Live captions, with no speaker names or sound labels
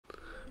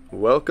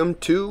Welcome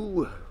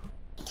to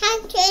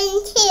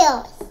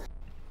Tartarian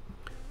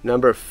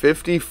number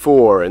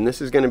 54, and this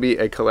is going to be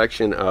a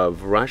collection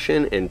of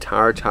Russian and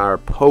Tartar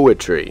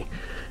poetry.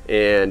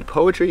 And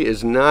poetry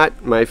is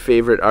not my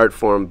favorite art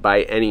form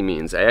by any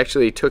means. It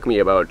actually took me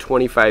about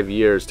 25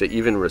 years to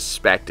even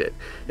respect it.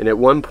 And at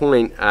one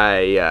point,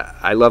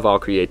 I love all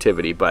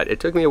creativity, but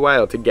it took me a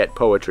while to get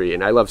poetry,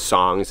 and I love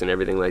songs and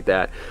everything like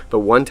that. But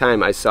one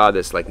time I saw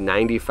this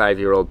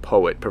 95-year-old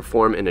poet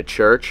perform in a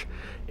church,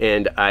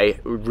 and I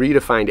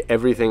redefined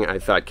everything I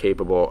thought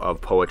capable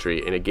of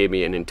poetry, and it gave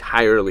me an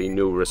entirely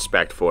new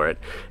respect for it.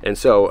 And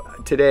so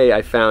today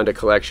I found a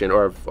collection,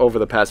 or over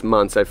the past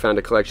months I found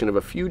a collection of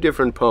a few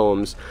different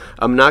poems.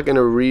 I'm not going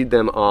to read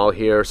them all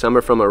here. Some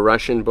are from a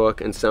Russian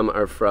book and some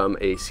are from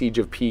a Siege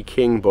of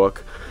Peking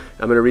book.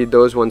 I'm going to read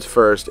those ones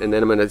first, and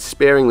then I'm going to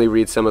sparingly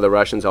read some of the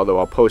Russians, although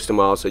I'll post them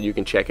all so you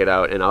can check it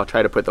out, and I'll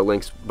try to put the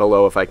links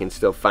below if I can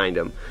still find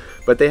them.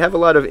 But they have a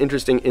lot of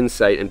interesting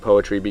insight in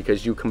poetry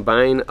because you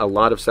combine a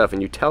lot of stuff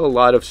and you tell a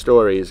lot of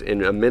stories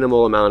in a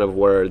minimal amount of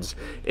words,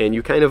 and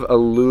you kind of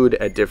allude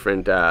at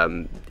different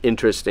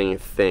interesting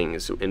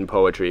things in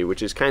poetry,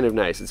 which is kind of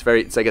nice.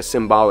 It's like a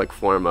symbolic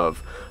form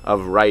of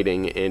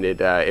writing, and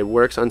it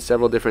works on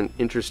several different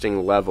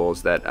interesting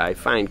levels that I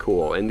find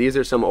cool. And these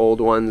are some old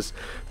ones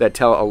that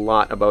tell a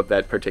lot about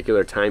that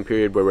particular time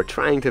period where we're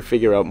trying to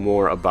figure out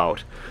more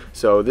about.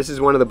 So this is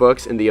one of the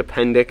books, and the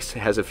Appendix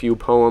has a few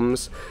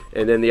poems,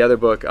 and then the other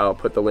book, I'll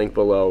put the link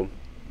below.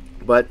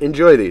 But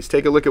enjoy these.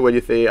 Take a look at what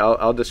you think.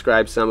 I'll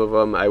describe some of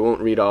them. I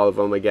won't read all of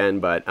them again,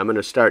 but I'm going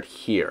to start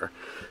here.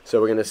 So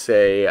we're going to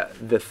say,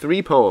 the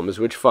three poems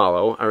which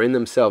follow are in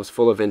themselves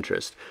full of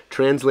interest.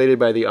 Translated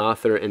by the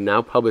author and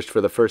now published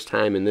for the first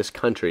time in this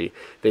country,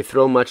 they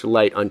throw much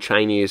light on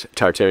Chinese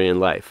Tartarian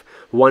life.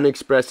 One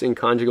expressing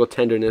conjugal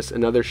tenderness,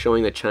 another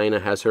showing that China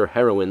has her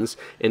heroines,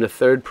 and a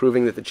third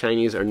proving that the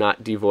Chinese are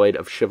not devoid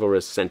of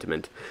chivalrous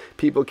sentiment.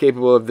 People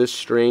capable of this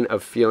strain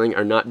of feeling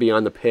are not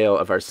beyond the pale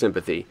of our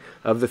sympathy.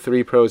 Of the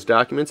three prose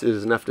documents, it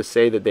is enough to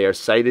say that they are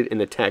cited in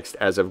the text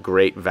as of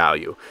great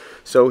value.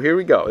 So here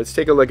we go. Let's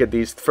take a look at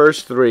these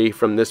first three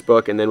from this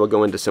book, and then we'll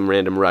go into some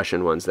random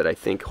Russian ones that I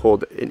think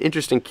hold an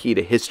interesting key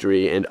to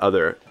history and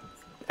other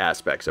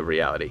aspects of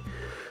reality.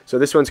 So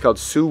this one's called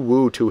Su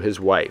Wu to his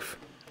wife.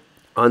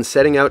 On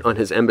setting out on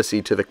his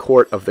embassy to the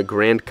court of the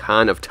Grand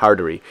Khan of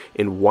Tartary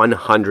in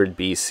 100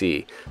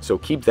 BC. So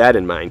keep that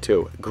in mind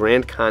too.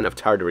 Grand Khan of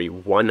Tartary,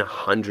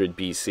 100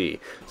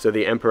 BC. So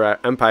the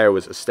empire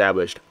was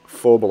established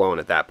full-blown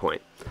at that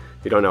point.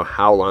 You don't know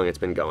how long it's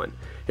been going.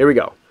 Here we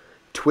go.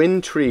 Twin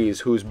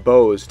trees whose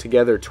boughs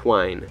together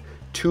twine,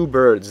 two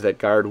birds that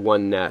guard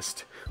one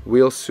nest,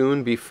 we'll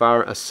soon be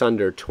far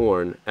asunder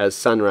torn as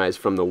sunrise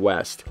from the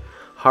west.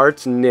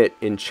 Hearts knit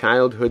in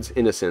childhood's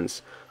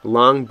innocence,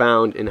 long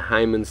bound in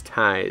hymen's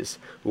ties,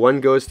 one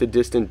goes to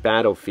distant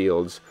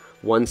battlefields,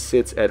 one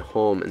sits at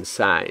home and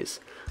sighs.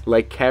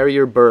 Like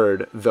carrier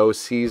bird, though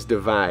seas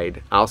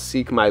divide, I'll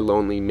seek my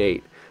lonely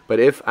mate, but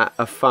if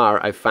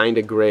afar I find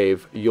a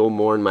grave, you'll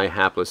mourn my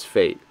hapless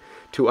fate.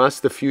 To us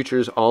the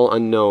future's all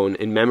unknown,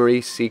 in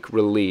memory seek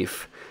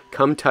relief.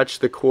 Come touch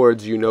the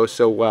chords you know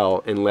so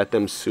well, and let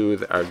them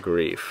soothe our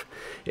grief.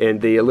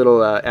 And the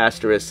little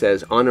asterisk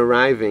says, on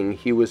arriving,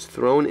 he was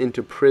thrown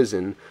into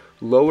prison,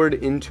 lowered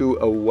into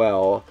a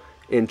well,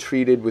 and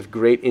treated with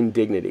great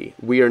indignity.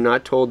 We are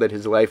not told that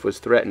his life was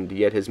threatened,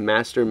 yet his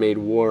master made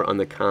war on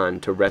the Khan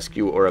to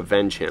rescue or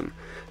avenge him.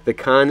 The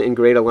Khan in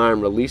great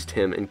alarm released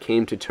him and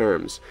came to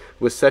terms.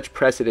 With such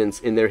precedents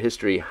in their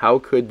history, how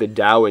could the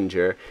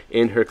Dowager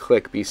and her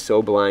clique be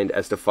so blind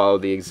as to follow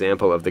the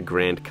example of the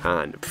Grand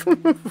Khan?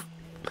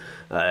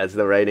 That's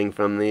the writing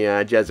from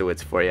the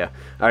Jesuits for you.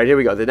 All right, here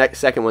we go. The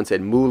second one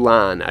said,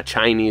 Mulan, a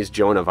Chinese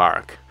Joan of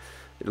Arc.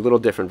 A little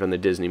different from the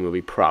Disney movie,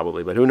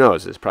 probably, but who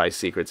knows? There's probably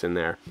secrets in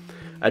there.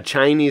 A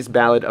Chinese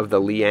ballad of the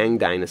Liang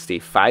dynasty,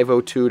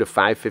 502 to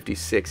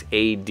 556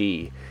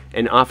 AD.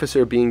 An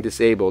officer being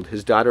disabled,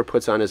 his daughter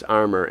puts on his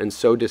armor and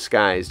so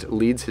disguised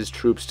leads his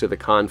troops to the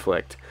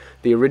conflict.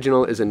 The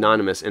original is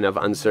anonymous and of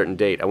uncertain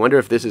date. I wonder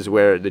if this is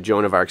where the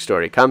Joan of Arc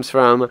story comes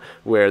from,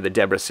 where the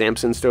Deborah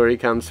Sampson story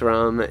comes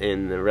from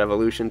in the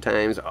Revolution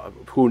times.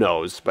 Who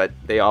knows, but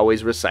they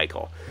always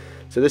recycle.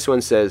 So this one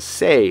says,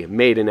 say,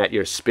 maiden at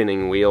your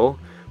spinning wheel,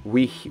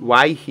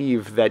 why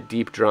heave that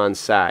deep-drawn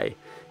sigh?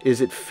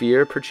 Is it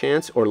fear,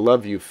 perchance, or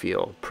love you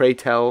feel? Pray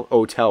tell,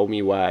 oh tell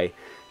me why.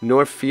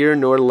 Nor fear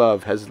nor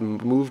love has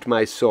moved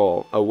my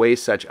soul, away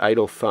such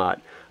idle thought.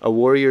 A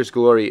warrior's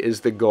glory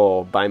is the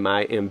goal, by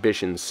my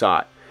ambition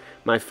sought.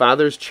 My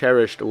father's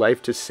cherished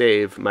life to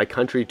save, my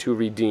country to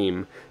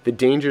redeem. The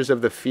dangers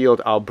of the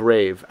field I'll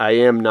brave, I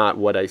am not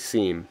what I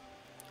seem.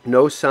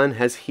 No son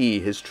has he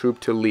his troop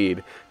to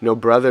lead, no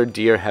brother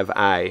dear have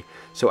I,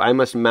 so I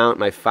must mount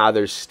my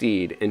father's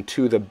steed, and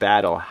to the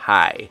battle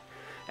hie.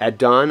 At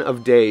dawn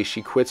of day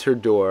she quits her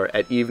door,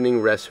 at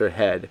evening rests her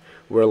head,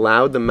 where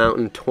loud the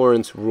mountain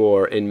torrents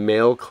roar, and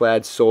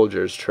mail-clad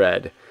soldiers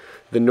tread.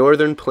 The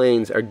northern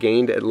plains are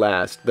gained at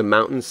last, the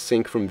mountains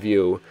sink from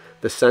view,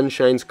 the sun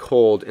shines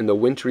cold, and the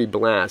wintry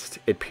blast,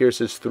 it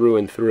pierces through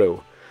and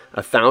through.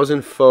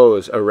 1,000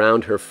 foes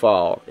around her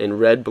fall, and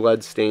red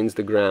blood stains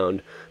the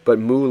ground, but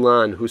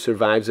Mulan, who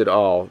survives it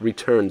all,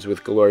 returns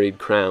with glory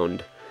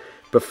crowned.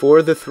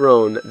 Before the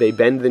throne they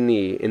bend the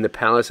knee in the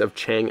palace of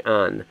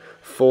Chang'an,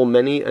 full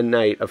many a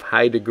knight of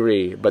high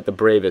degree, but the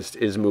bravest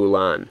is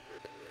Mulan.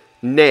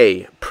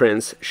 "Nay,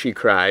 prince," she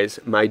cries,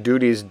 "my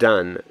duty's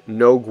done.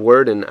 No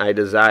guerdon I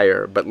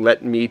desire, but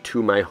let me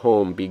to my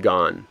home be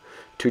gone,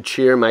 to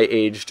cheer my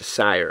aged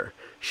sire."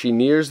 She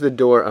nears the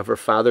door of her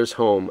father's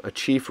home, a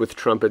chief with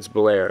trumpets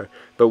blare,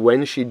 but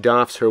when she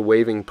doffs her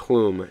waving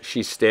plume,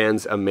 she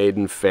stands a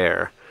maiden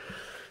fair.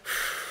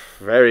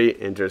 Very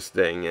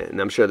interesting,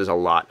 and I'm sure there's a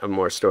lot of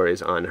more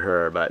stories on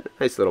her, but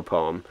nice little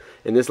poem.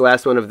 And this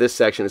last one of this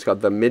section is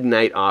called The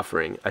Midnight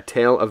Offering, a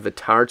tale of the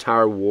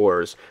Tartar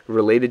Wars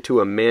related to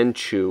a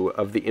Manchu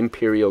of the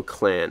imperial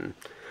clan.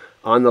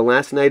 On the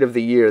last night of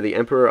the year, the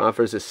emperor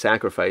offers a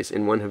sacrifice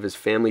in one of his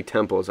family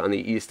temples on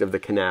the east of the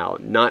canal,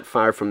 not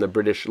far from the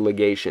British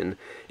legation,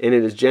 and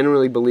it is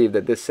generally believed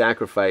that this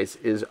sacrifice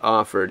is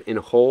offered in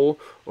whole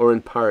or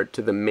in part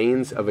to the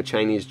manes of a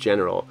Chinese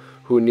general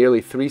who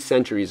nearly 3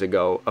 centuries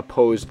ago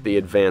opposed the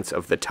advance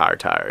of the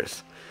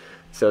Tartars.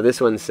 So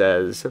this one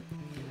says,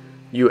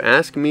 "You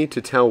ask me to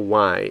tell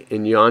why,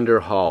 in yonder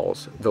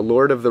halls, the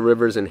lord of the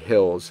rivers and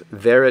hills,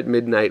 there at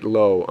midnight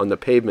low on the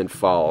pavement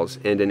falls,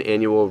 and an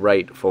annual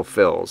rite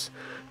fulfills.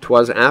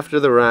 'Twas after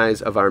the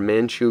rise of our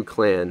Manchu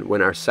clan,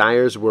 when our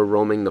sires were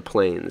roaming the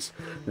plains.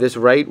 This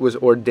rite was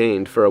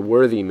ordained for a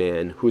worthy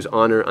man, whose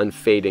honor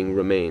unfading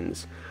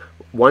remains.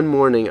 One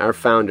morning our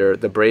founder,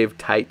 the brave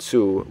Tai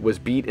Tzu, was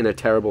beat in a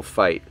terrible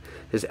fight.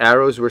 His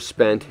arrows were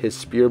spent, his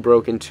spear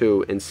broken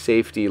too, and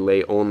safety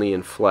lay only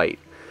in flight.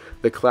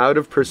 The cloud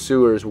of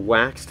pursuers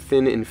waxed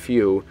thin and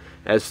few,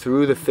 as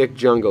through the thick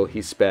jungle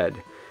he sped.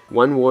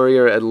 One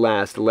warrior at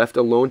last, left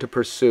alone to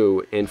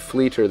pursue, and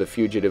fleeter the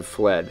fugitive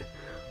fled.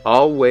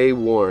 All way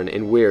worn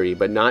and weary,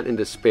 but not in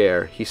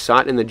despair, he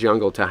sought in the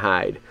jungle to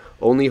hide,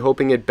 only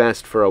hoping at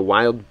best for a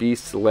wild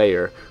beast's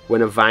lair,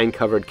 when a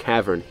vine-covered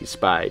cavern he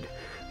spied.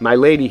 'My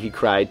lady,' he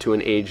cried to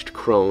an aged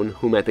crone,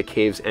 whom at the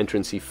cave's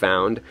entrance he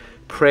found,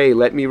 'pray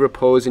let me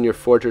repose in your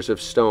fortress of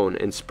stone,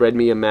 and spread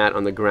me a mat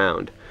on the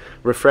ground.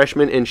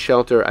 Refreshment and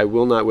shelter I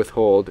will not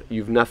withhold,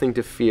 you've nothing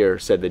to fear,'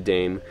 said the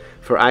dame,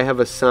 'for I have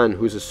a son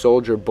who's a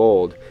soldier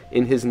bold,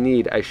 in his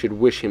need I should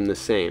wish him the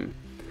same.'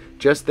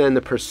 Just then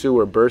the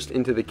pursuer burst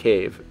into the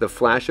cave, the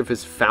flash of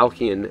his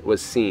falchion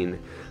was seen,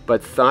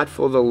 but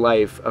thoughtful the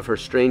life of her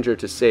stranger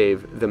to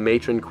save, the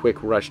matron quick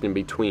rushed in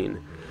between.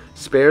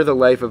 'Spare the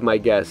life of my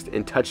guest,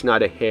 and touch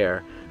not a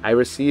hair, I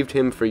received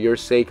him for your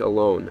sake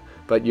alone,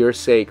 but your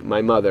sake,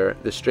 my mother,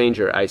 the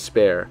stranger I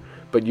spare,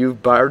 but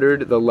you've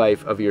bartered the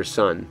life of your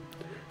son.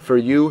 For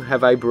you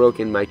have I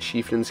broken my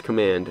chieftain's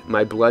command,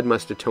 my blood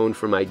must atone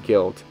for my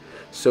guilt.'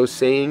 So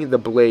saying, the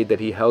blade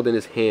that he held in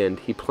his hand,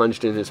 he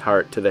plunged in his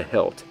heart to the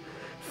hilt.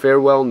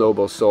 'Farewell,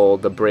 noble soul,'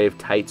 the brave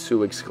Tai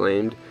Tzu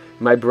exclaimed.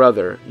 'My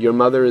brother, your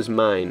mother is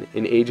mine,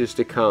 in ages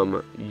to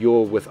come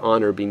you'll with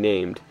honor be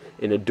named,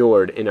 and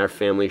adored in our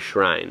family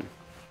shrine.'"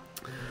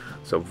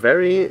 So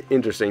very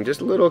interesting,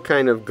 just little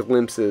kind of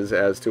glimpses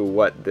as to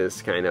what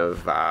this kind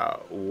of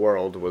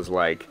world was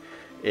like.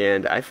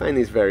 And I find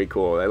these very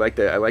cool. I like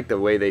the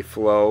way they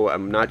flow.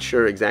 I'm not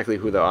sure exactly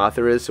who the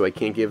author is, so I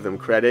can't give them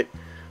credit,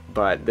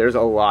 but there's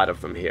a lot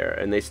of them here.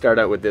 And they start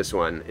out with this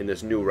one in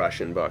this new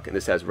Russian book, and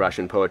this has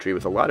Russian poetry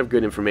with a lot of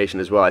good information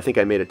as well. I think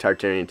I made a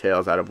Tartarian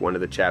Tales out of one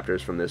of the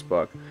chapters from this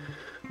book.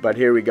 But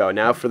here we go.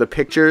 Now for the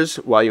pictures,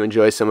 while you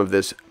enjoy some of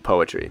this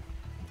poetry.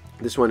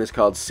 This one is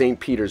called St.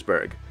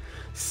 Petersburg.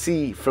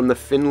 "See, from the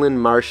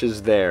Finland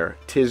marshes there,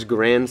 'tis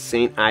grand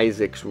St.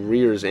 Isaac's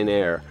rears in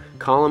air,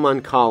 column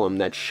on column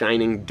that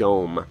shining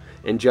dome,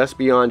 and just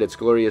beyond its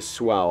glorious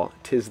swell,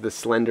 'tis the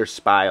slender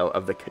spire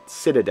of the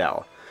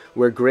citadel,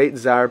 where great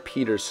Tsar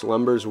Peter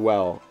slumbers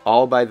well,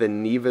 all by the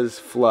Neva's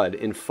flood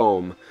in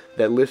foam,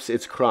 that lifts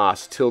its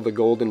cross till the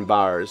golden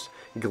bars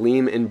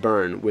gleam and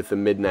burn with the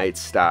midnight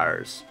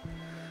stars."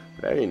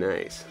 Very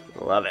nice.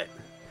 Love it.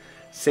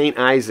 St.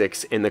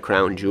 Isaac's and the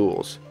crown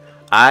jewels.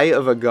 "Eye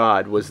of a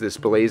god was this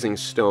blazing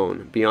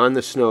stone, beyond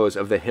the snows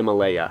of the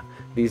Himalaya.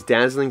 These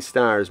dazzling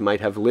stars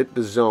might have lit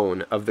the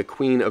zone of the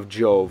Queen of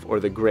Jove or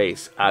the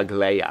Grace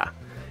Aglaia.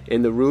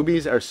 And the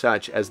rubies are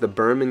such as the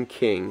Burman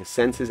king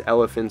sends his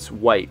elephants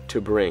white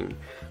to bring,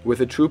 with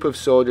a troop of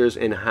soldiers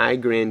and high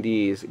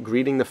grandees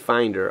greeting the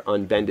finder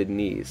on bended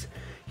knees.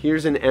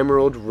 Here's an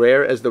emerald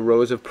rare as the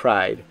rose of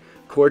pride,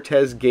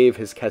 Cortez gave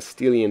his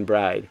Castilian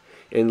bride,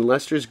 and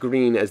lustres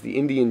green as the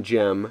Indian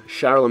gem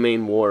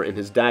Charlemagne wore in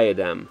his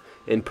diadem,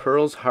 and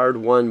pearls hard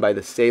won by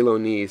the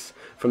Ceylonese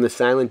from the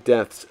silent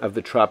depths of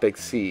the tropic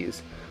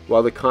seas,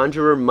 while the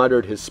conjurer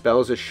muttered his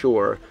spells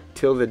ashore,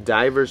 till the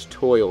diver's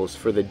toils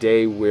for the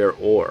day wear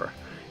o'er,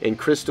 and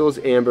crystals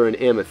amber and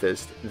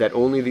amethyst, that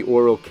only the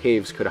oral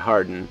caves could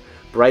harden,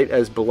 bright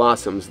as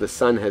blossoms the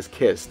sun has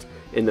kissed,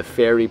 in the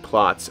fairy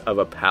plots of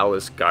a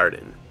palace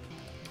garden."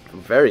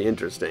 Very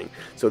interesting.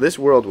 So this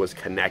world was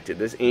connected.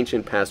 This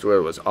ancient past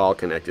world was all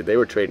connected. They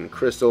were trading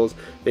crystals.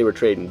 They were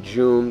trading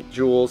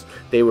jewels.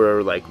 They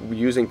were like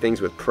using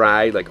things with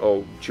pride, like,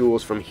 oh,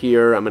 jewels from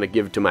here I'm going to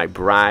give to my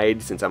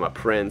bride. Since I'm a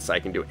prince, I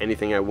can do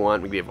anything I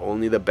want. We give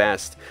only the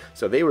best.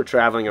 So they were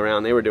traveling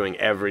around. They were doing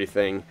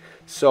everything.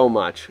 So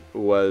much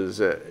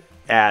was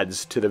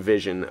adds to the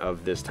vision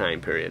of this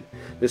time period.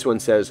 This one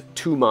says,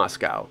 to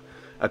Moscow.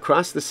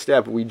 Across the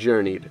steppe we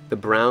journeyed, the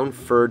brown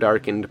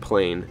fur-darkened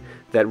plain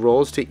that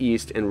rolls to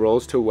east and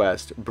rolls to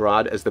west,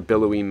 broad as the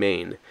billowy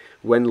main,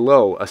 when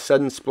lo, a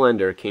sudden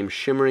splendor came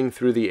shimmering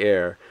through the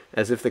air,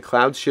 as if the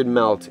clouds should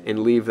melt and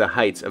leave the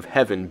heights of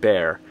heaven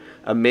bare.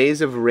 A maze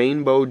of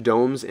rainbow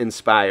domes and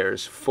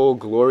spires, full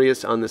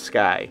glorious on the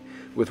sky,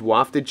 with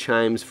wafted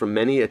chimes from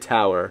many a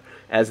tower,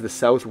 as the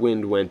south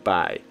wind went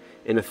by.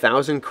 And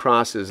 1,000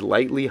 crosses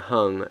lightly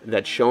hung,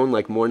 that shone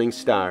like morning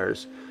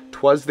stars.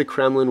 'Twas the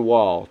Kremlin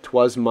wall,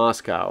 'twas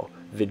Moscow,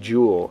 the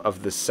jewel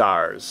of the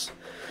Tsars.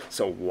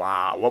 So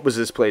wow, what was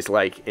this place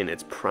like in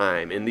its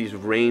prime? In these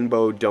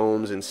rainbow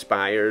domes and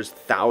spires,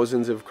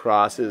 thousands of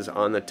crosses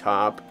on the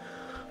top.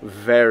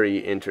 Very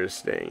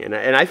interesting. And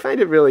I find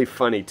it really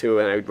funny too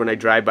when I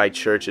drive by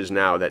churches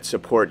now that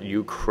support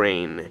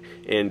Ukraine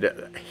and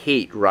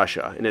hate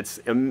Russia. And it's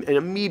an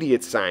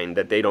immediate sign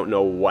that they don't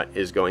know what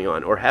is going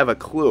on or have a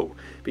clue,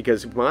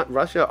 because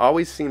Russia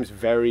always seems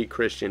very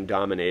Christian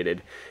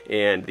dominated,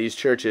 and these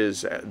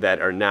churches that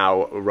are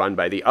now run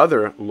by the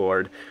other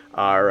Lord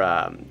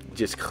are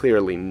just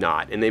clearly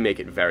not, and they make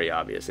it very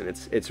obvious, and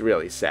it's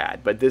really sad.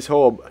 But this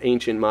whole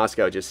ancient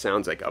Moscow just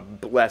sounds like a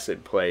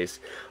blessed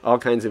place. All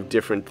kinds of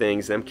different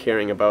things, them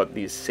caring about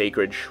these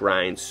sacred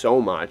shrines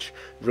so much,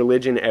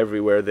 religion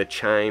everywhere, the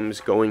chimes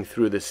going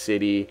through the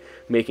city,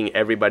 making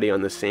everybody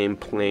on the same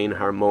plane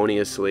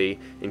harmoniously,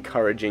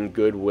 encouraging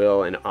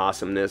goodwill and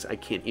awesomeness. I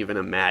can't even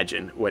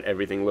imagine what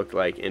everything looked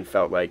like and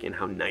felt like, and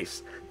how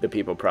nice the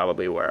people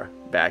probably were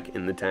back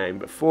in the time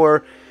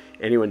before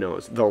anyone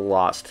knows, the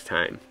lost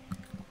time.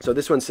 So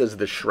this one says,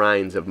 the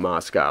shrines of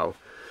Moscow.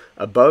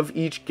 Above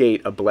each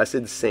gate a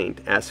blessed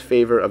saint asks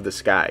favor of the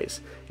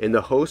skies, and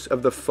the hosts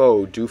of the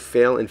foe do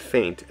fail and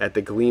faint at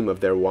the gleam of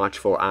their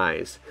watchful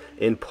eyes.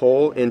 And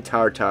Pole and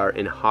Tartar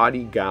and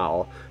haughty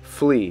Gal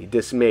flee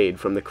dismayed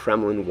from the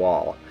Kremlin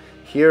wall.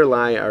 Here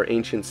lie our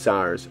ancient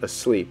Tsars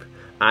asleep,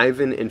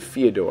 Ivan and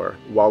Fyodor,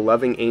 while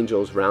loving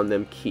angels round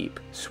them keep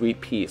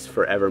sweet peace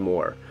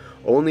forevermore.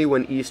 Only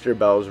when Easter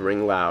bells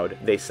ring loud,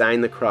 they sign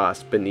the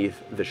cross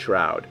beneath the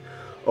shroud.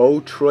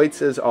 O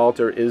Troitsa's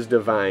altar is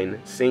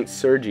divine, Saint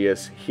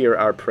Sergius, hear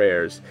our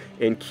prayers.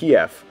 In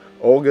Kiev,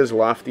 Olga's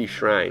lofty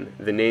shrine,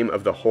 the name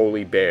of the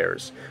holy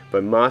bears.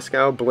 But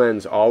Moscow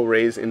blends all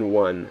rays in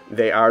one,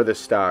 they are the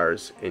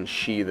stars, and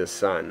she the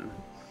sun.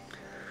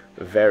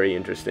 Very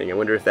interesting. I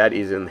wonder if that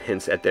even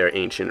hints at their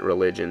ancient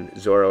religion,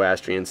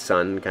 Zoroastrian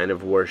sun kind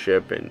of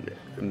worship, and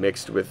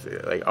mixed with,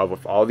 like,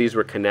 if all these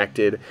were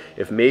connected,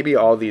 if maybe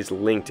all these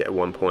linked at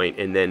one point,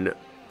 and then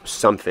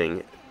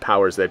something,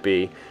 powers that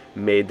be,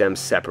 made them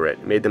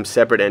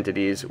separate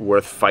entities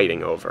worth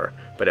fighting over.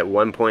 But at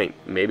one point,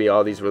 maybe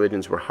all these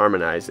religions were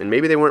harmonized, and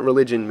maybe they weren't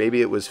religion,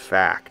 maybe it was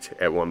fact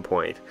at one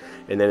point.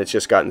 And then it's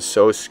just gotten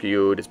so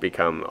skewed, it's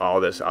become all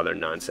this other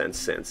nonsense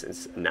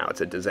since. Now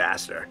it's a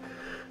disaster.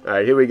 All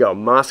right, here we go.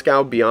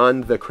 Moscow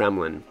beyond the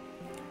Kremlin.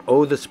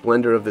 Oh, the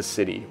splendor of the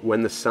city,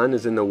 when the sun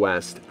is in the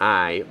west,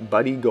 aye,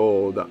 ruddy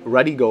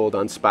gold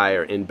on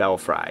spire and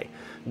belfry,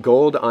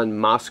 gold on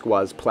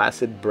Moskwa's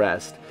placid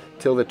breast,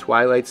 till the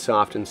twilight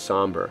soft and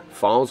somber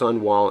falls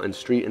on wall and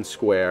street and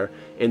square,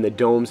 and the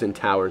domes and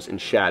towers in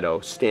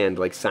shadow stand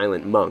like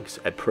silent monks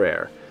at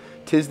prayer.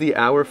 'Tis the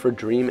hour for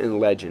dream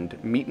and legend,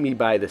 meet me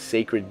by the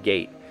sacred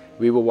gate.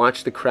 We will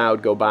watch the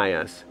crowd go by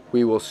us,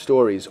 we will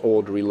stories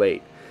old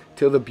relate,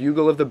 till the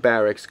bugle of the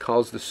barracks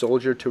calls the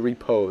soldier to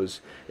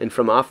repose, and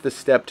from off the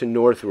steppe to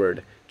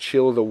northward,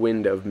 chill the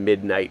wind of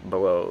midnight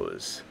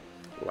blows.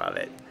 Love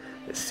it.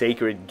 The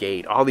sacred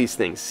gate, all these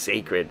things,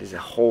 sacred, is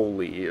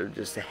holy,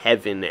 just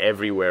heaven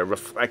everywhere,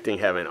 reflecting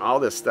heaven, all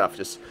this stuff,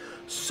 just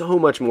so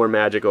much more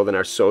magical than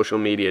our social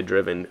media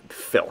driven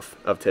filth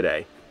of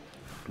today.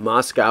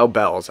 Moscow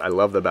bells, I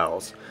love the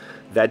bells.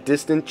 That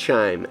distant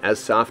chime, as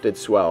soft it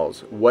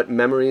swells, what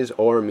memories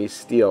o'er me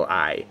steal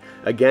I.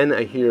 Again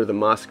I hear the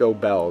Moscow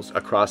bells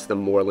across the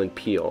moorland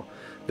peal.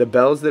 The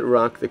bells that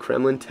rock the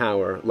Kremlin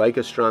tower, like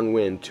a strong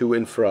wind to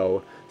and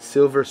fro,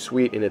 silver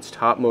sweet in its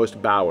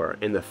topmost bower,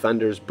 and the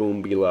thunders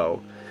boom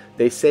below.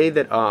 They say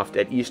that oft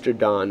at Easter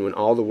dawn, when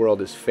all the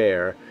world is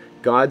fair,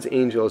 God's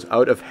angels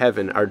out of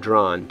heaven are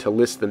drawn to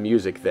list the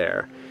music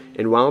there.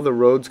 And while the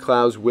road's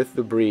clouds with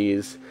the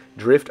breeze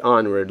drift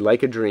onward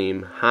like a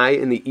dream, high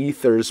in the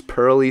ether's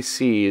pearly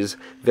seas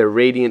their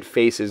radiant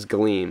faces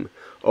gleam.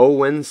 Oh,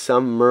 when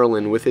some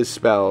Merlin with his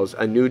spells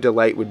a new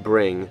delight would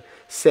bring,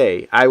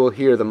 say, I will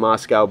hear the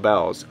Moscow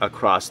bells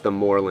across the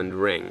moorland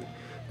ring.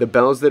 The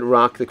bells that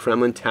rock the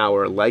Kremlin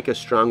tower like a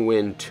strong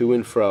wind to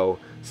and fro,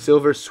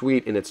 silver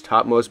sweet in its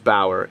topmost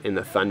bower, and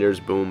the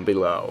thunders boom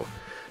below.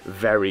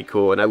 Very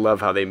cool. And I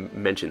love how they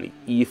mention the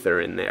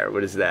ether in there.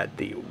 What is that?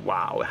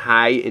 Wow.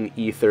 High in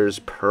ether's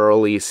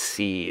pearly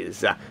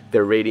seas,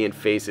 their radiant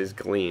faces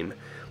gleam.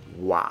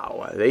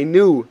 Wow. They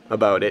knew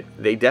about it.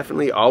 They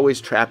definitely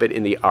always trap it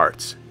in the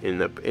arts, in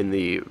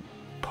the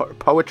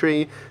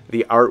poetry,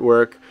 the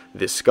artwork,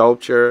 the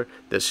sculpture,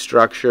 the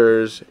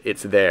structures.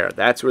 It's there.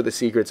 That's where the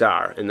secrets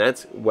are, and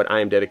that's what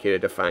I am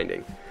dedicated to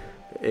finding.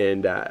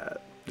 And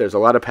there's a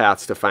lot of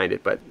paths to find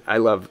it, but I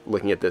love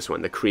looking at this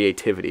one, the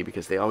creativity,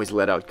 because they always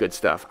let out good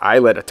stuff. I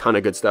let a ton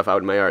of good stuff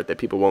out in my art that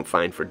people won't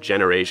find for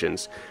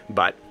generations,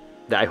 but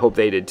I hope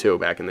they did too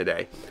back in the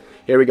day.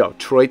 Here we go.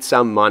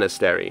 Troitsa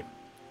Monastery.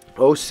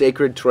 O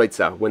sacred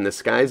Troitsa, when the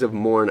skies of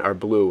morn are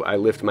blue, I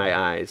lift my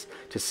eyes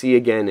to see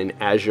again in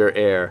azure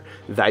air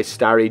thy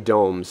starry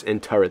domes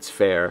and turrets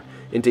fair,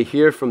 and to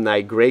hear from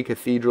thy grey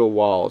cathedral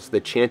walls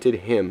the chanted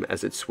hymn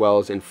as it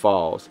swells and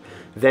falls.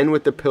 Then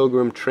with the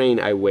pilgrim train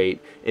I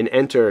wait, and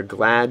enter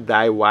glad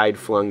thy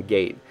wide-flung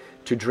gate,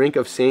 to drink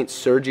of Saint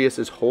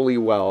Sergius's holy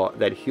well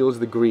that heals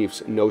the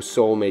griefs no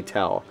soul may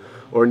tell,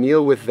 or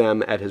kneel with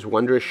them at his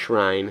wondrous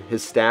shrine,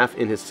 his staff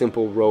in his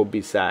simple robe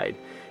beside,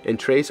 and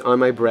trace on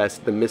my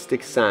breast the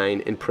mystic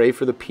sign, and pray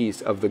for the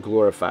peace of the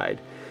glorified.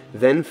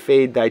 Then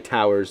fade thy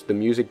towers, the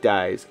music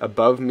dies,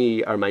 above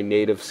me are my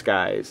native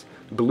skies,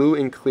 blue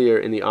and clear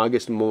in the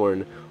August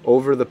morn,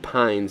 over the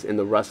pines and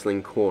the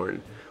rustling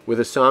corn, with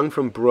a song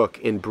from brook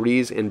and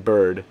breeze and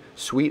bird,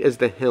 sweet as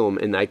the hymn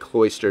in thy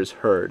cloisters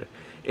heard.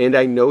 And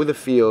I know the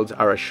fields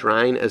are a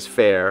shrine as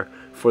fair,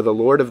 for the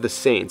Lord of the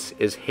saints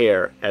is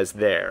here as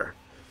there.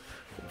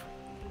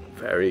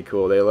 Very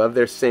cool. They love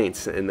their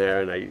saints in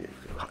there, and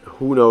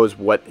who knows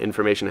what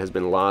information has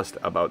been lost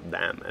about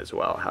them as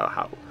well,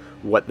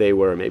 what they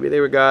were. Maybe they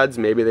were gods,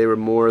 maybe they were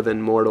more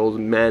than mortal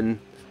men,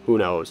 who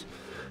knows.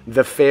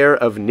 The Fair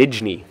of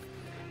Nijni.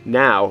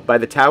 Now, by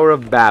the Tower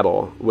of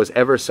Babel was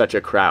ever such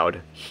a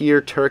crowd.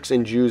 Here Turks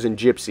and Jews and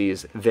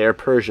gypsies, there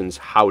Persians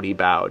howdy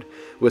bowed,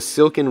 with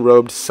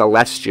silken-robed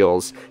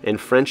celestials, and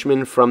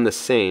Frenchmen from the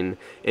Seine,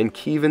 and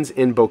Kivans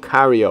and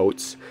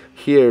Boccariotes,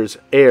 here's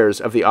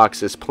heirs of the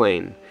Oxus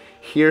plain.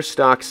 Here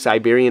stalk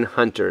Siberian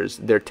hunters,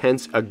 their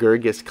tense a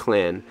Girgis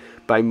clan,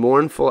 by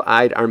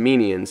mournful-eyed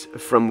Armenians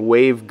from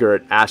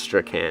wave-girt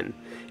Astrakhan,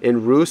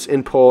 in Rus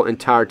and Pole and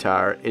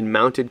Tartar, in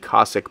mounted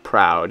Cossack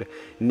proud,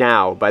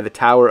 now by the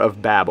Tower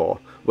of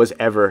Babel was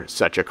ever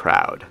such a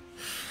crowd.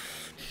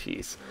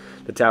 Jeez.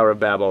 The Tower of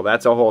Babel,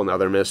 that's a whole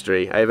nother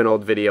mystery. I have an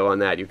old video on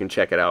that, you can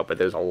check it out, but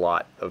there's a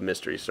lot of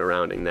mystery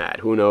surrounding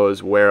that. Who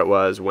knows where it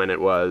was, when it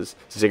was,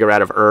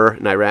 Ziggurat of Ur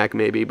in Iraq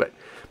maybe, but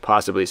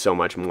possibly so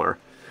much more.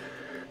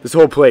 This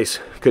whole place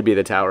could be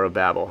the Tower of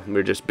Babel. We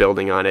were just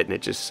building on it,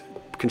 and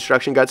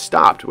construction got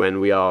stopped when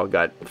we all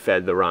got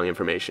fed the wrong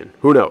information.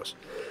 Who knows?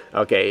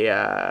 Okay,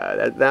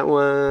 that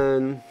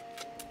one,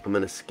 I'm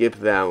going to skip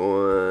that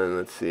one.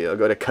 Let's see, I'll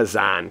go to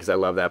Kazan, because I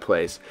love that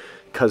place.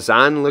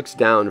 Kazan looks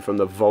down from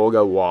the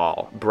Volga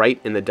wall, bright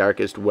in the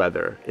darkest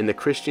weather, and the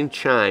Christian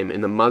chime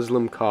and the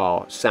Muslim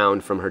call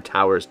sound from her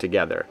towers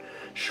together.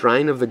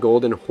 Shrine of the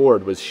golden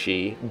horde was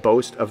she,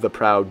 boast of the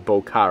proud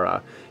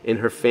Bokhara, and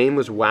her fame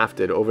was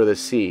wafted over the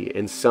sea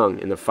and sung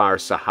in the far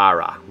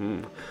Sahara.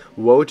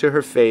 Woe to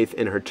her faith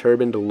and her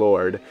turbaned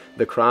lord,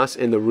 the cross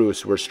and the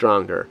Rus were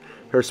stronger.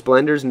 Her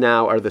splendors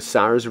now are the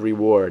Tsar's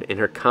reward, and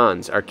her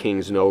Khans are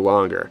kings no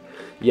longer.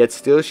 Yet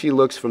still she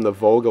looks from the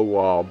Volga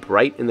wall,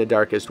 bright in the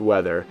darkest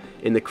weather,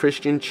 and the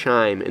Christian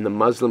chime and the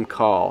Muslim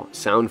call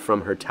sound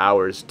from her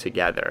towers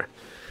together.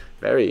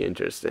 Very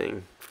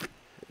interesting.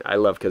 I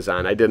love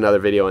Kazan. I did another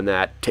video on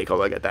that. Take a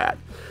look at that.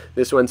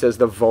 This one says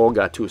the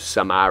Volga to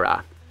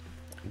Samara.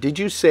 Did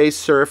you say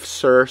surf,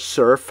 sir,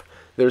 surf?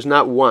 There's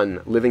not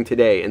one living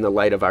today in the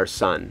light of our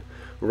sun.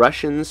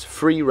 Russians,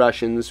 free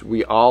Russians,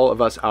 we all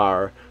of us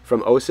are,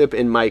 from Osip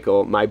and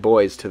Michael, my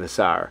boys, to the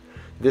Tsar.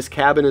 This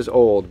cabin is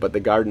old, but the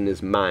garden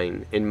is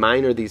mine, and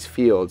mine are these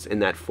fields in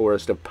that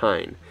forest of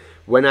pine.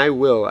 When I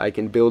will, I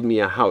can build me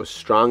a house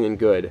strong and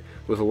good.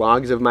 With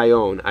logs of my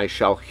own I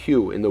shall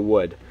hew in the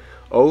wood.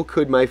 Oh,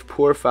 could my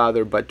poor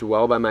father but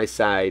dwell by my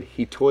side,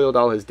 he toiled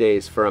all his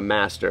days for a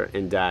master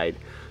and died.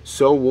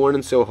 So worn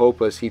and so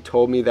hopeless, he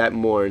told me that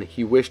morn,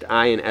 he wished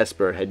I and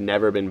Esper had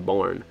never been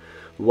born.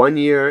 1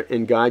 year,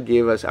 and God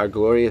gave us our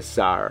glorious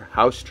Tsar.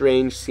 How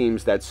strange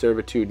seems that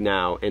servitude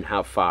now, and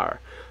how far.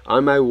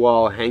 On my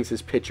wall hangs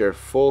his picture,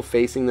 full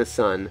facing the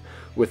sun,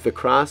 with the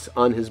cross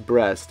on his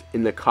breast,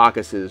 in the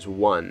Caucasus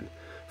won.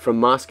 From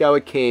Moscow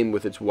it came,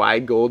 with its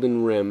wide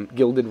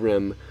gilded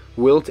rim.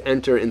 Wilt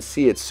enter and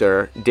see it,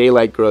 sir?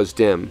 Daylight grows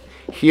dim.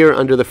 Here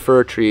under the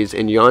fir trees,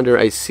 and yonder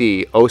I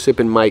see Osip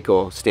and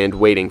Michael stand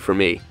waiting for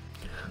me.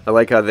 I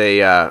like how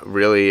they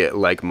really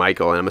like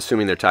Michael, and I'm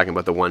assuming they're talking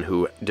about the one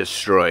who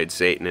destroyed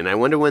Satan, and I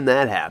wonder when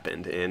that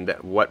happened, and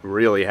what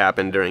really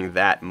happened during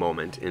that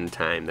moment in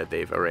time that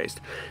they've erased.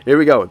 Here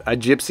we go, a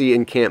gypsy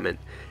encampment.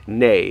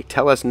 Nay,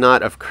 tell us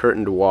not of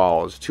curtained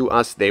walls, to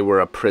us they were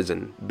a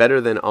prison. Better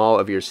than all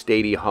of your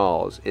stately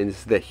halls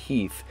is the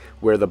heath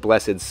where the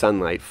blessed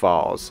sunlight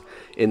falls.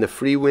 And the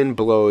free wind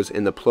blows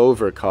and the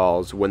plover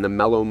calls when the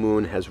mellow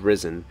moon has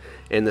risen.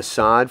 And the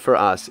sod for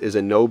us is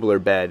a nobler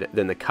bed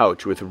than the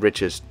couch with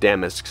richest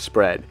damask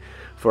spread.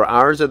 For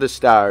ours are the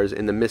stars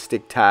and the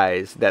mystic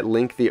ties that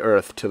link the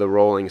earth to the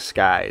rolling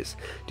skies.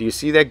 Do you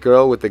see that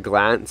girl with the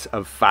glance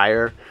of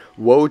fire?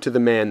 Woe to the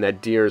man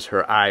that dares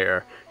her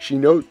ire. She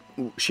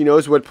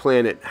knows what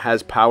planet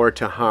has power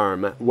to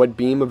harm, what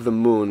beam of the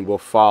moon will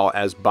fall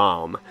as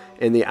balm.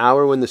 In the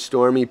hour when the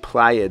stormy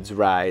Pleiades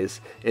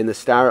rise, and the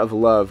star of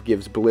love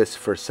gives bliss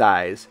for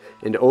sighs,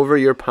 and over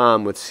your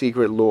palm with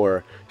secret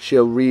lore,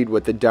 she'll read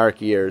what the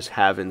dark years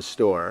have in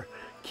store.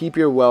 Keep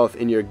your wealth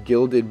in your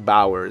gilded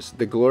bowers,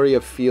 the glory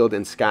of field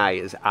and sky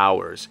is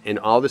ours, and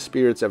all the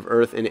spirits of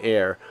earth and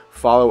air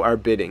follow our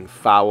bidding,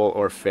 foul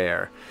or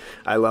fair.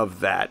 I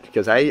love that,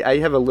 because I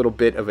have a little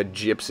bit of a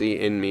gypsy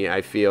in me,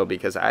 I feel,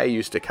 because I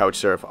used to couch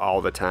surf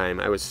all the time.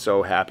 I was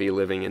so happy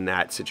living in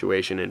that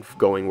situation and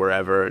going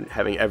wherever and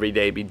having every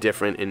day be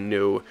different and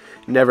new,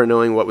 never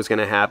knowing what was going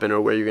to happen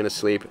or where you're going to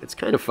sleep. It's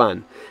kind of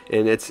fun,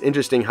 and it's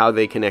interesting how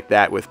they connect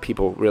that with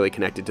people really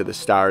connected to the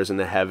stars and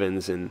the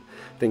heavens and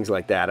things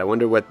like that. I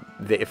wonder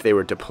if they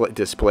were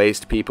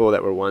displaced people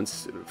that were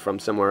once from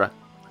somewhere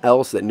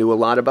else that knew a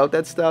lot about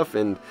that stuff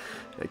and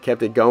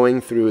kept it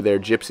going through their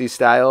gypsy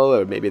style,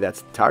 or maybe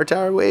that's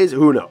Tartar ways,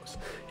 who knows.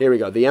 Here we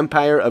go. The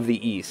Empire of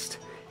the East.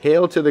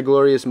 Hail to the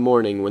glorious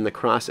morning when the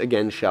cross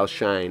again shall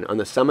shine on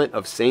the summit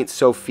of Saint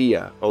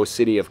Sophia, O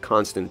city of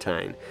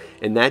Constantine.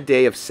 In that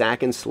day of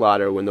sack and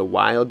slaughter, when the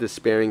wild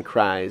despairing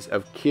cries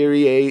of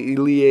Kyrie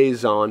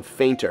eleison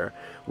fainter,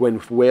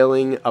 when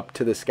wailing up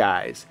to the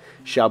skies,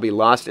 shall be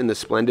lost in the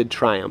splendid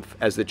triumph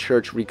as the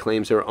church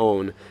reclaims her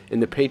own,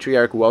 and the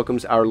patriarch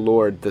welcomes our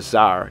Lord, the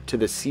Tsar, to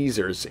the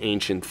Caesar's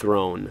ancient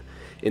throne.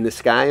 In the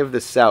sky of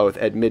the south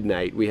at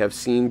midnight we have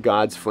seen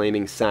God's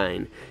flaming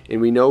sign,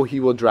 and we know he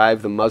will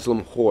drive the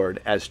Muslim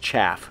horde as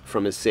chaff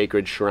from his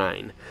sacred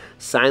shrine.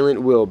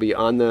 Silent will be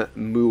on the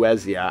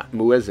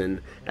muezzin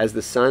as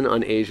the sun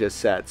on Asia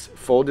sets,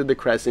 folded the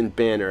crescent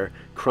banner,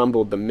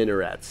 crumbled the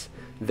minarets.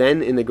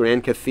 Then in the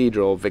grand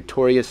cathedral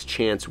victorious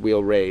chants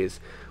we'll raise,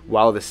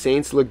 while the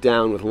saints look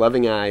down with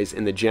loving eyes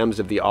and the gems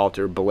of the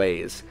altar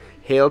blaze.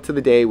 Hail to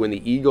the day when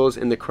the eagles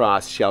and the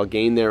cross shall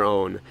gain their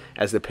own,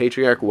 as the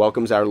patriarch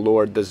welcomes our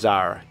Lord the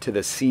Tsar to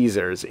the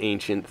Caesar's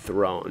ancient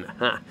throne.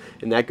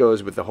 And that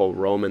goes with the whole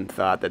Roman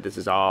thought that this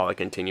is all a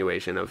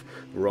continuation of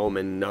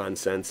Roman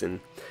nonsense and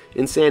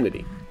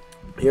insanity.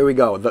 Here we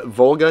go. The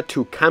Volga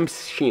to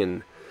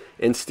Kamshin.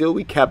 And still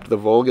we kept the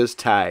Volga's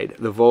tide,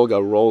 the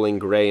Volga rolling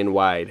gray and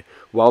wide,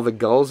 while the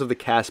gulls of the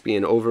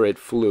Caspian over it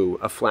flew,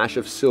 a flash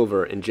of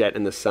silver and jet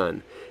in the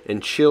sun,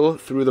 and chill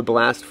through the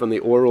blast from the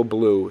Oral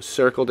blue,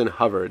 circled and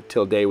hovered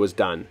till day was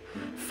done.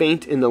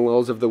 Faint in the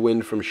lulls of the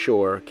wind from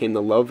shore came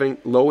the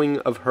lowing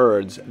of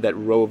herds that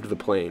roved the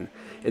plain,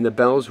 and the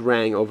bells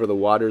rang over the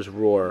water's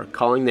roar,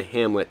 calling the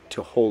hamlet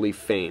to holy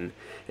fane.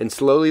 And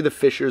slowly the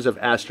fishers of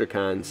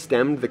Astrakhan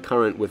stemmed the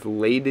current with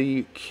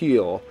laden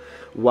keel,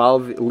 while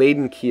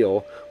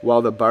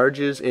the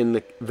barges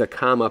in the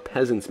Kama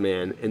peasants'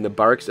 man and the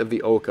barks of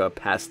the Oka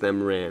past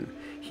them ran,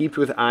 heaped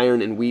with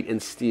iron and wheat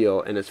and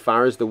steel, and as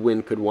far as the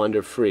wind could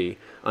wander free,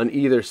 on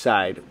either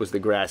side was the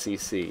grassy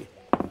sea.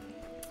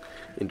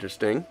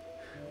 Interesting.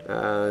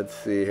 Let's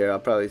see here. I'll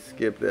probably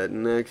skip that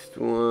next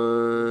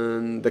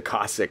one. The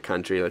Cossack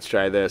country. Let's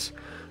try this.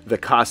 The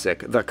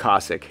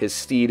Cossack, his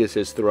steed is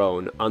his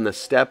throne. On the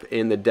steppe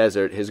in the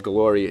desert his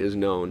glory is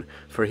known.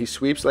 For he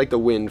sweeps like the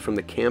wind from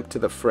the camp to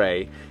the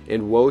fray,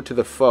 and woe to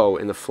the foe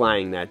in the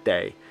flying that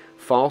day.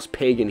 False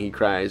pagan, he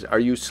cries, are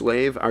you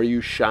slave, are you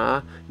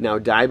Shah? Now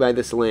die by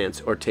this lance,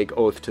 or take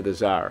oath to the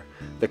Tsar.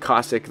 The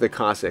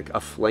Cossack,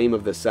 a flame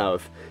of the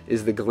south,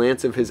 is the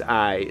glance of his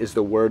eye, is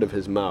the word of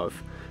his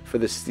mouth. For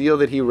the steel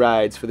that he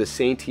rides, for the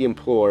saint he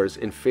implores,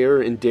 and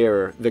fairer and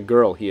dearer, the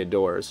girl he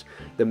adores.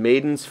 The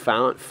maiden's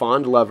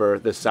fond lover,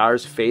 the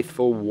Tsar's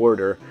faithful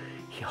warder.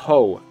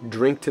 Ho,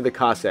 drink to the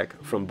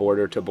Cossack from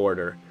border to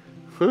border.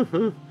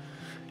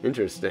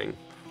 Interesting.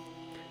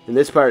 In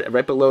this part,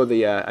 right below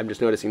the, I'm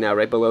just noticing now,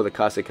 right below the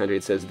Cossack country,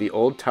 it says, the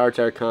old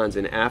Tartar Khans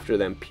and after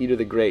them Peter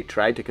the Great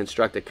tried to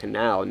construct a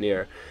canal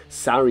near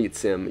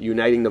Saritsym,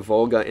 uniting the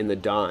Volga and the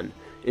Don.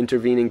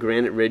 Intervening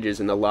granite ridges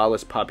and the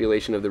lawless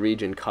population of the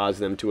region caused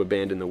them to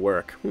abandon the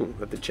work. We'll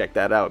have to check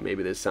that out.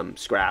 Maybe there's some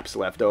scraps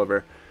left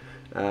over.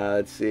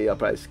 Let's see, I'll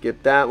probably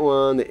skip that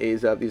one. The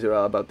A's up, these are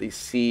all about the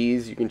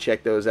C's. You can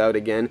check those out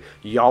again.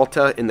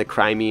 Yalta and the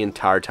Crimean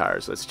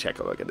Tartars. Let's check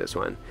a look at this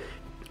one.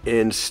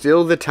 And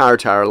still the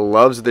Tartar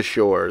loves the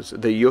shores,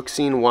 the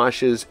Euxine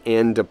washes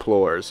and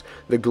deplores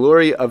the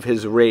glory of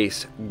his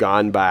race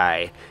gone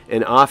by,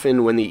 and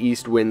often when the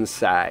east winds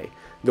sigh,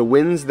 the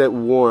winds that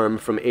warm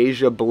from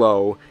Asia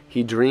blow,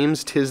 he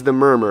dreams 'tis the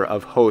murmur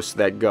of hosts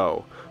that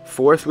go.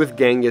 Forth with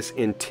Genghis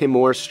in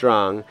Timor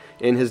strong,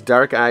 and his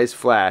dark eyes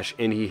flash,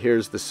 and he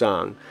hears the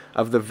song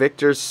of the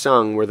victors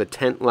sung where the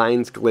tent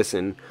lines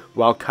glisten,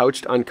 while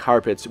couched on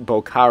carpets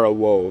Bokhara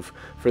wove,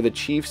 for the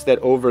chiefs that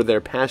over their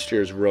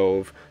pastures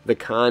rove, the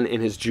Khan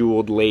and his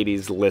jeweled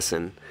ladies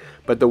listen.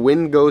 But the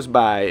wind goes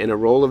by, and a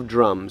roll of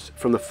drums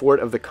from the fort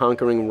of the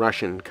conquering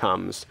Russian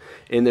comes,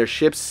 and their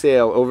ships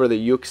sail over the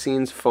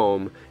Euxine's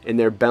foam, and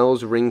their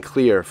bells ring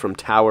clear from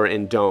tower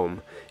and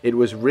dome. It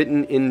was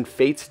written in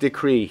fate's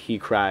decree, he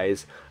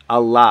cries,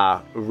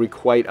 Allah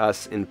requite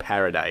us in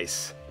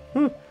paradise.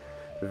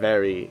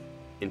 Very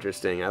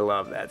interesting. I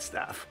love that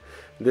stuff.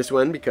 This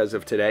one, because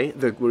of today,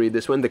 we'll read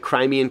this one, the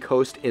Crimean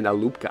coast in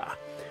Alupka.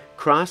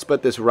 Cross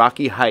but this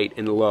rocky height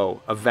and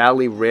low, a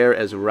valley rare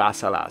as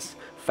Rassalas,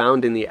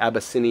 found in the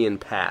Abyssinian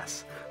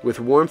pass,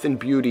 with warmth and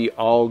beauty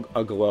all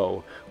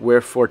aglow,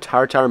 wherefore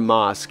Tartar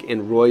mosque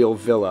and royal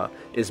villa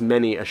is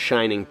many a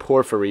shining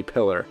porphyry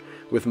pillar,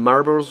 with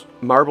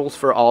marbles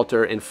for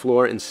altar and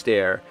floor and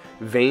stair,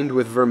 veined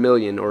with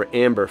vermilion or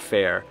amber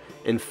fair,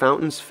 and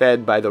fountains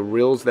fed by the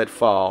rills that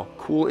fall,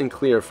 cool and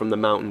clear from the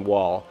mountain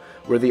wall,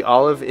 where the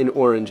olive and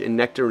orange and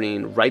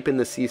nectarine ripen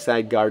the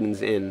seaside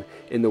gardens in,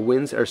 and the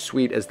winds are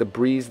sweet as the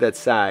breeze that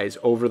sighs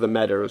over the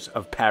meadows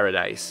of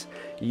paradise.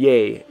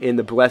 Yea, in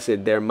the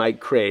blessed there might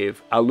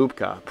crave,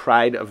 Alupka,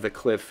 pride of the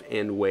cliff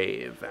and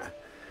wave.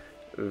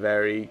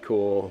 Very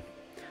cool.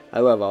 I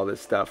love all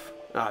this stuff.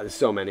 There's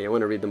so many. I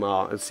want to read them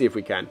all. Let's see if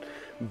we can.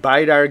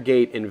 Bidar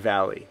Gate in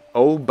Valley.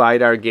 O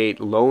Bidar Gate,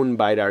 lone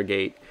Bidar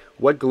Gate,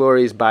 what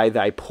glories by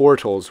thy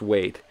portals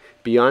wait.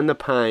 Beyond the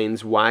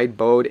pines, wide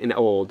bowed and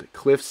old,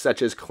 cliffs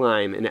such as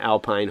climb an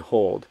alpine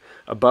hold.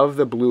 Above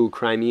the blue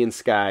Crimean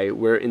sky,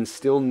 where in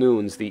still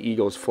noons the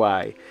eagles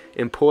fly,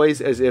 and poise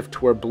as if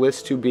 'twere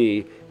bliss to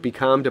be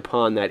becalmed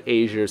upon that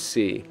azure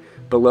sea.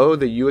 Below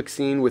the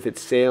Euxine with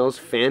its sails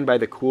fanned by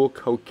the cool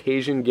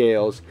Caucasian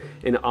gales,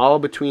 and all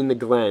between the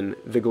glen,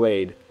 the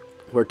glade,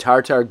 where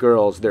Tartar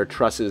girls their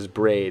tresses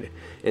braid,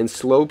 and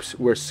slopes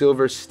where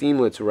silver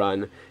steamlets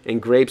run,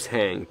 and grapes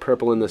hang,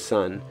 purple in the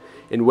sun.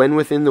 And when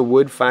within the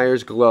wood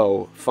fires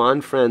glow,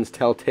 fond friends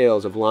tell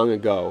tales of long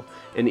ago,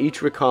 and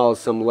each recalls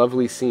some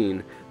lovely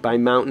scene, by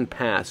mountain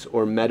pass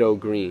or meadow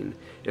green.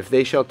 If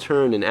they shall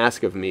turn and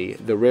ask of me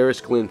the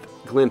rarest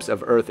glimpse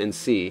of earth and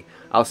sea,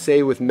 I'll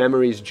say with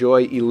memory's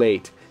joy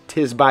elate,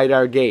 'tis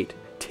Bidar Gate,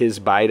 'tis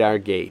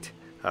Bidar Gate.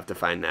 I'll have to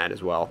find that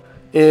as well.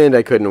 And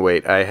I couldn't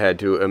wait. I had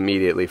to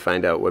immediately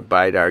find out what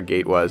Bidar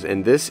Gate was.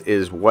 And this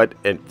is what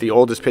the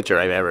oldest picture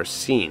I've ever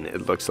seen,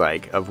 it looks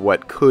like, of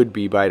what could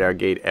be Bidar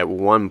Gate at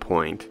one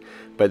point.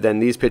 But then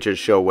these pictures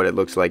show what it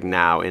looks like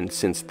now and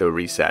since the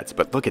resets.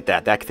 But look at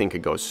that. That thing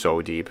could go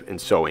so deep and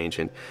so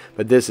ancient.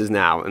 But this is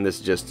now, and this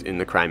is just in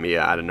the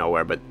Crimea out of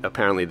nowhere. But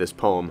apparently this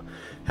poem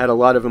had a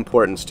lot of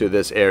importance to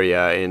this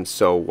area. And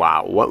so,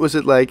 wow, what was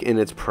it like in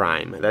its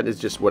prime? That is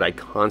just what I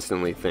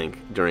constantly think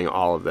during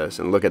all of this.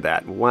 And look at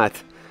that.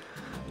 What?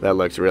 That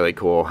looks really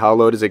cool. How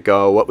low does it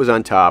go? What was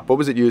on top? What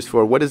was it used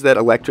for? What is that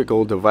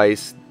electrical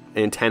device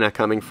antenna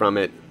coming from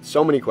it?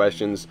 So many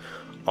questions,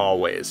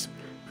 always.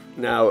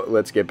 Now,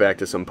 let's get back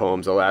to some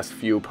poems, the last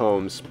few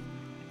poems.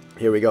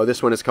 Here we go.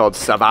 This one is called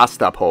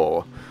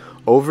Sevastopol.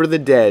 Over the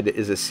dead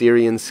is a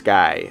Syrian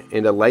sky,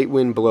 and a light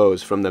wind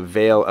blows from the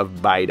vale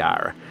of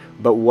Bidar.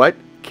 But what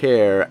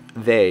care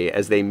they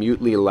as they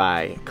mutely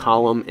lie,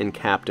 column and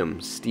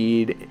captain,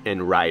 steed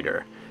and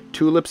rider?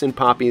 Tulips and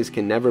poppies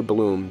can never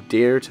bloom,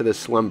 dear to the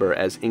slumber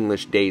as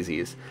English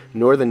daisies,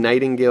 nor the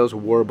nightingale's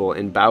warble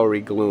in bowery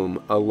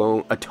gloom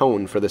alone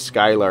atone for the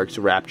skylark's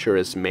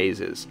rapturous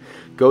mazes.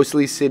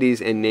 Ghostly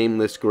cities and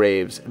nameless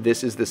graves,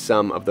 this is the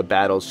sum of the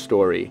battle's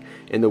story.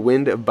 In the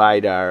wind of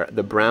Bidar,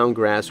 the brown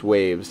grass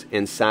waves,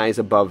 and sighs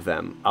above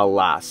them,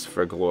 alas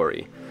for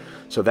glory.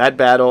 So that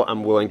battle,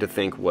 I'm willing to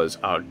think, was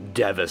a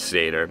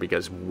devastator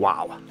because,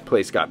 wow, the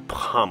place got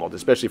pummeled,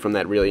 especially from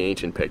that really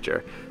ancient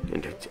picture.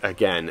 And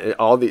again,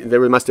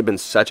 there must have been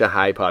such a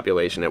high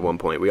population at one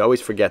point. We always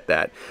forget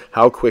that,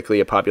 how quickly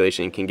a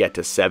population can get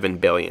to 7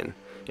 billion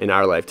in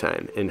our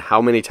lifetime. And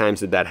how many times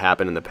did that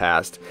happen in the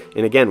past?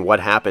 And again, what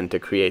happened to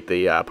create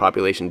the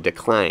population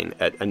decline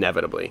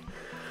inevitably?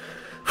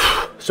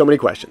 So many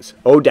questions.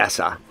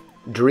 Odessa.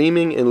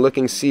 Dreaming and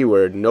looking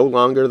seaward, no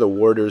longer the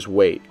warders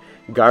wait.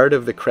 Guard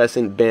of the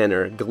crescent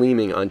banner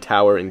gleaming on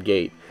tower and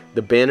gate,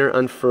 the banner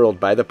unfurled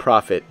by the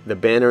prophet, the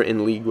banner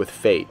in league with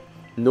fate.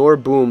 Nor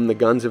boom the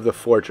guns of the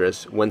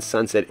fortress when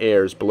sunset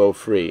airs blow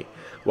free,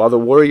 while the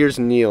warriors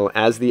kneel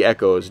as the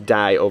echoes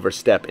die over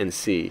steppe and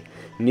sea.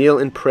 Kneel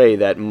and pray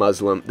that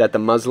the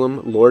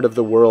Muslim lord of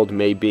the world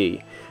may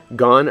be.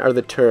 Gone are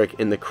the Turk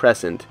in the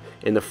crescent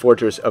in the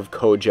fortress of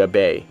Koja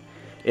Bay.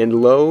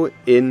 And lo,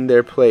 in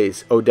their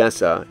place,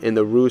 Odessa, in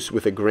the Rus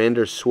with a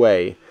grander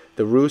sway,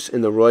 the Rus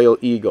in the royal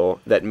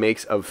eagle that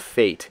makes of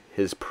fate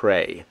his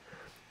prey.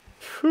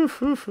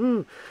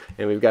 And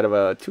we've got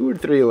about 2 or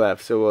 3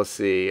 left, so we'll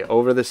see.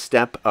 Over the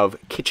steppe of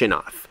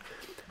Kitchenoth.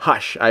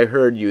 Hush, I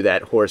heard you,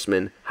 that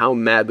horseman, how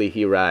madly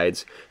he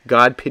rides.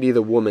 God pity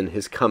the woman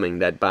his coming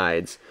that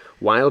bides.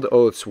 Wild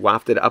oaths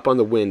wafted up on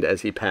the wind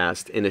as he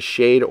passed. In a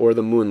shade o'er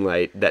the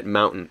moonlight that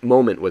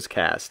moment was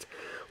cast.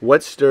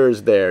 What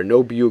stirs there?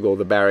 No bugle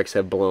the barracks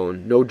have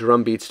blown, no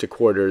drum beats to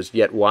quarters,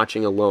 yet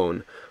watching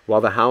alone.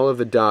 While the howl of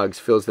the dogs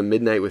fills the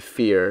midnight with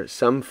fear,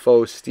 some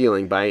foe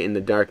stealing by in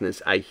the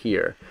darkness I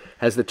hear.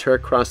 Has the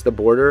Turk crossed the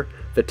border?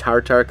 The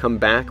Tartar come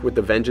back with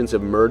the vengeance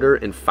of murder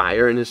and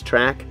fire in his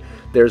track?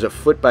 There's a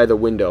foot by the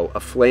window, a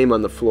flame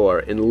on the floor,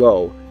 and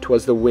lo,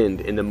 'twas the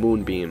wind in the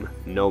moonbeam,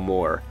 no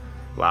more.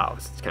 Wow,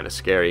 it's kind of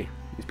scary.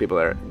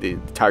 The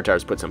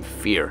Tartars put some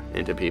fear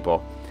into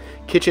people.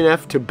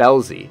 Kitcheneff to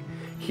Belzy.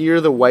 Here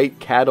the white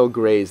cattle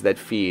graze that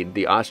feed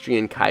the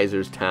Austrian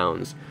Kaiser's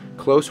towns,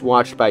 close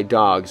watched by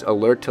dogs,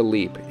 alert to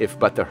leap if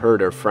but the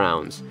herder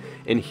frowns.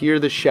 And here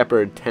the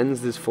shepherd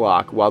tends his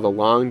flock while the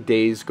long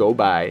days go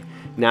by,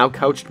 now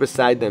couched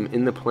beside them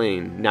in the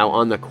plain, now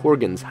on the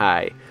Kurgans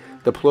high.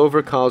 The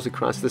plover calls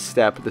across the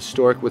steppe, the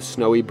stork with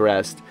snowy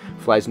breast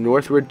flies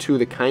northward to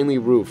the kindly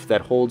roof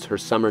that holds her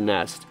summer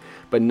nest.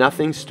 But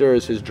nothing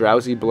stirs his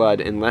drowsy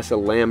blood unless a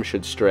lamb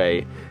should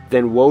stray.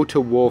 Then woe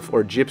to wolf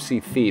or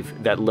gypsy thief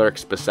that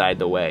lurks beside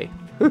the way.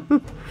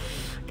 God,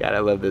 I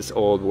love this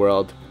old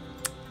world.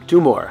 Two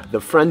more. The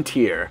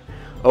frontier.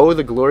 Oh,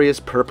 the glorious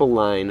purple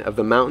line of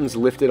the mountains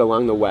lifted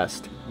along the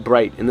west.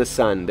 Bright in the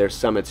sun their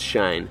summits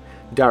shine.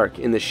 Dark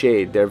in the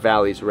shade their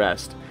valleys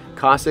rest.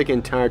 Cossack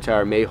and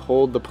Tartar may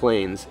hold the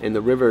plains and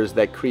the rivers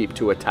that creep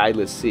to a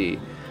tideless sea.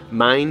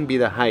 Mine be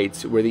the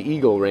heights where the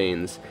eagle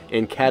reigns,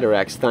 and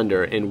cataracts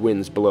thunder and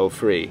winds blow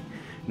free.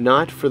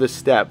 Not for the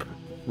steppe,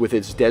 with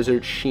its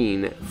desert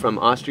sheen, from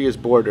Austria's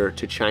border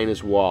to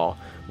China's wall,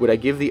 would I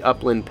give the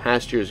upland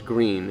pastures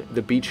green,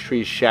 the beech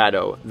tree's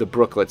shadow, the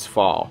brooklet's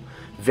fall.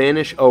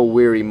 Vanish, O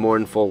weary,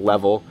 mournful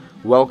level,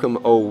 welcome,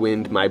 O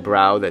wind, my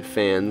brow that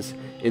fans.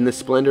 In the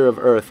splendor of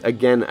earth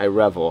again I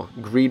revel,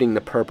 greeting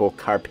the purple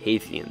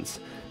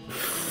Carpathians.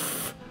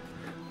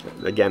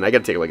 Again, I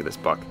gotta take a look at this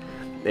book.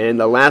 And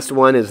the last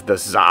one is the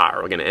Tsar.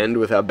 We're going to end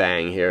with a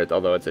bang here,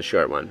 although it's a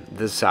short one.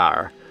 The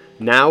Tsar.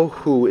 Now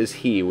who is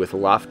he with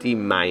lofty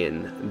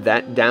mien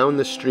that down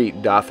the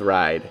street doth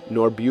ride,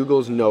 nor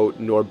bugle's note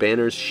nor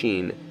banner's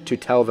sheen to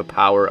tell the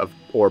power of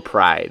or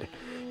pride?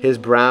 His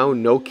brow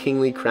no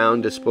kingly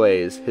crown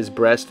displays, his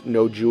breast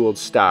no jeweled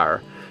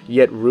star,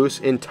 yet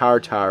Rus and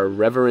Tartar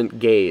reverent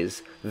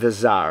gaze, the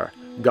Tsar.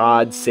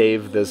 God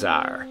save the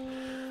Tsar.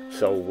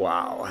 So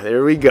wow,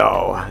 there we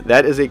go.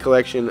 That is a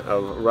collection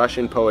of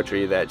Russian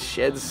poetry that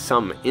sheds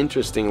some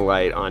interesting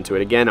light onto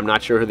it. Again, I'm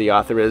not sure who the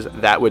author is.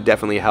 That would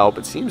definitely help.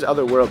 It seems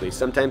otherworldly.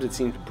 Sometimes it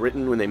seems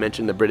Britain when they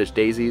mention the British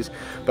daisies,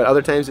 but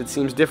other times it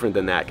seems different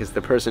than that because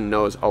the person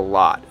knows a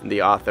lot.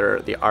 The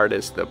author, the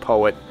artist, the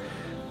poet,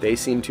 they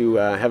seem to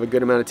have a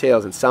good amount of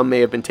tales, and some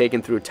may have been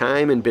taken through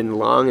time and been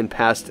long and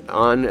passed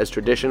on as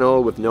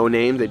traditional with no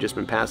name. They've just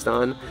been passed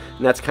on,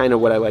 and that's kind of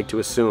what I like to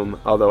assume,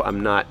 although I'm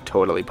not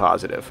totally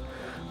positive.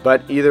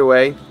 But either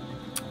way,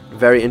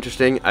 very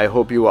interesting. I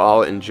hope you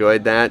all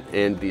enjoyed that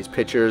and these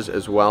pictures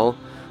as well.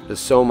 There's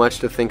so much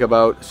to think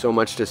about, so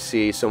much to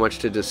see, so much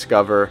to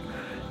discover.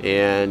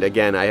 And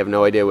again, I have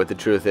no idea what the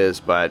truth is,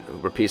 but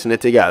we're piecing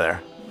it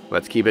together.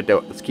 Let's keep it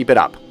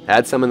up.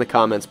 Add some in the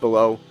comments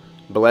below.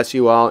 Bless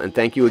you all, and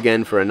thank you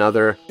again for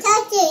another